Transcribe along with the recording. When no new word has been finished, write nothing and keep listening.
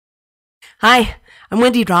Hi, I'm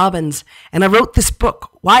Wendy Robbins, and I wrote this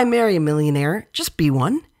book, Why Marry a Millionaire? Just Be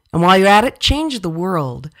One. And while you're at it, change the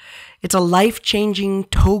world. It's a life-changing,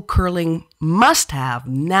 toe-curling, must-have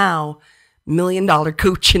now $1 million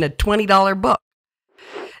coach in a $20 book.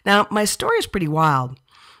 Now, my story is pretty wild.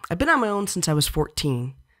 I've been on my own since I was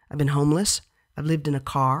 14. I've been homeless, I've lived in a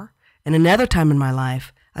car, and another time in my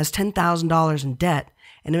life, I was $10,000 in debt,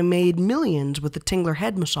 and I made millions with the Tingler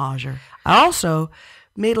head massager. I also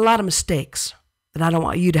made a lot of mistakes that I don't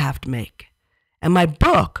want you to have to make. And my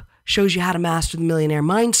book shows you how to master the millionaire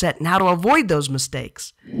mindset and how to avoid those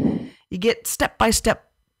mistakes. You get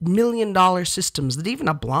step-by-step $1 million systems that even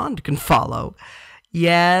a blonde can follow.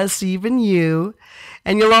 Yes, even you.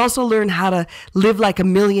 And you'll also learn how to live like a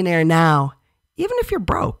millionaire now, even if you're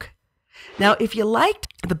broke. Now, if you liked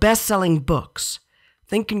the best-selling books,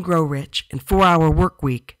 Think and Grow Rich and 4-Hour Work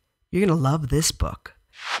Week, you're going to love this book.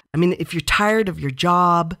 I mean, if you're tired of your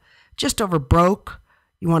job, just over broke,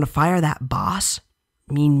 you want to fire that boss,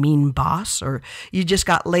 mean boss, or you just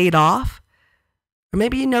got laid off, or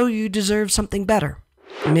maybe you know you deserve something better,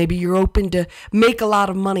 or maybe you're open to make a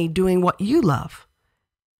lot of money doing what you love.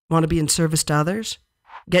 Want to be in service to others?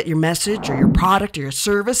 Get your message or your product or your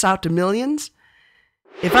service out to millions?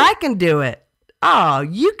 If I can do it, oh,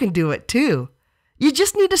 you can do it too. You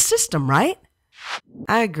just need a system, right?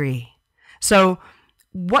 I agree. So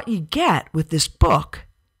what you get with this book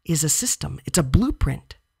is a system. It's a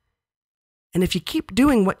blueprint. And if you keep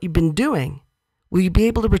doing what you've been doing, will you be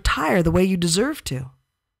able to retire the way you deserve to?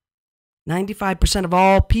 95% of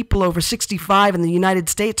all people over 65 in the United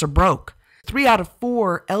States are broke. 3 out of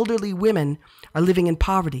 4 elderly women are living in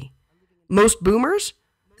poverty. Most boomers,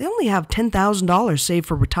 they only have $10,000 saved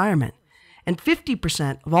for retirement. And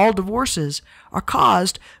 50% of all divorces are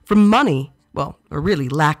caused from money, well, or really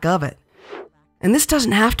lack of it. And this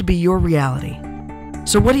doesn't have to be your reality.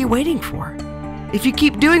 So what are you waiting for? If you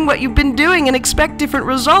keep doing what you've been doing and expect different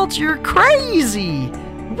results, you're crazy.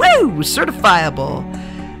 Woo! Certifiable.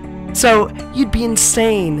 So you'd be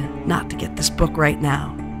insane not to get this book right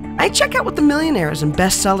now. Check out what the millionaires and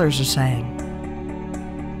bestsellers are saying.